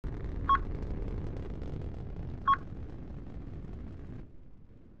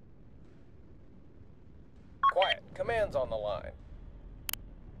Command's on the line.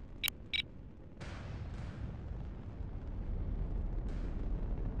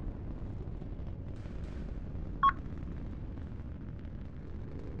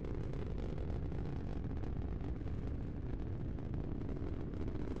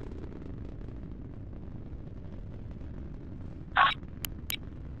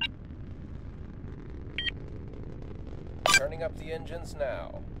 Turning up the engines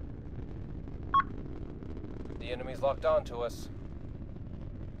now. The enemy's locked onto us.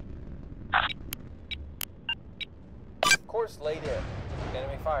 Course laid in.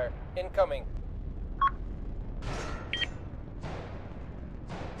 Enemy fire. Incoming.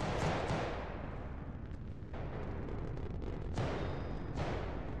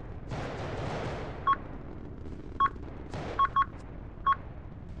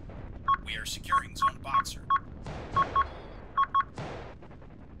 We are securing Zone Boxer.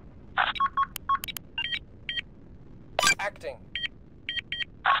 Acting.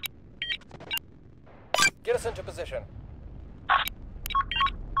 Get us into position.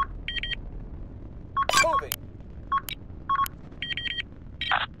 Moving.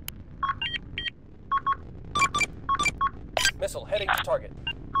 Missile heading to target.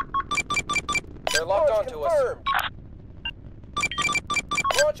 They're locked onto us.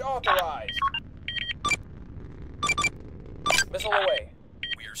 Launch authorized. Missile away.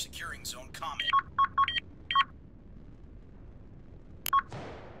 We are securing Zone Comet.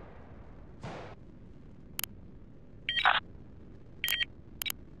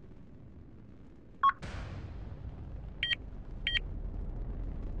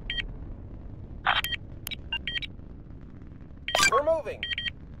 We're moving.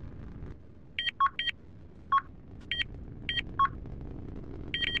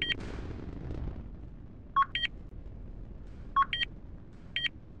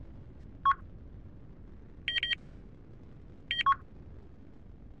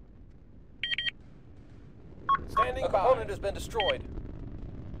 Standing by. Opponent has been destroyed.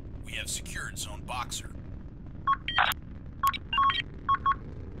 We have secured Zone Boxer.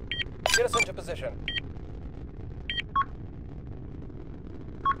 Get us into position.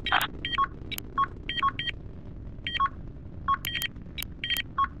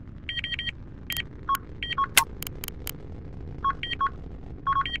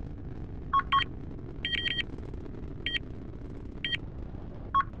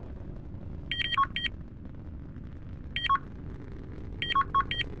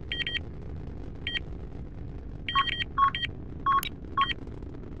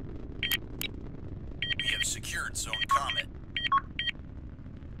 We have secured Zone Comet.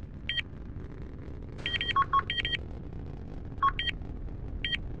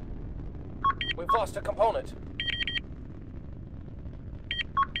 We've lost a component.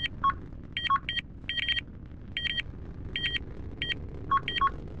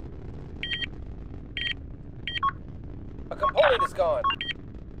 A component is gone.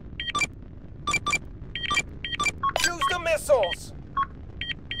 Use the missiles!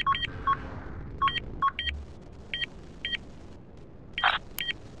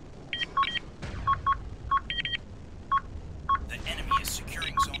 The enemy is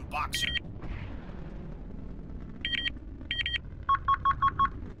securing Zone Boxer.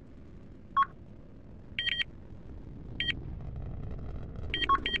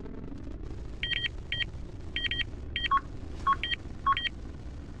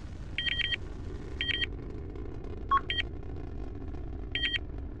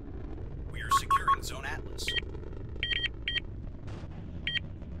 We are securing Zone Atlas.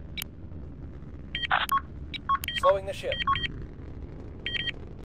 Slowing the ship.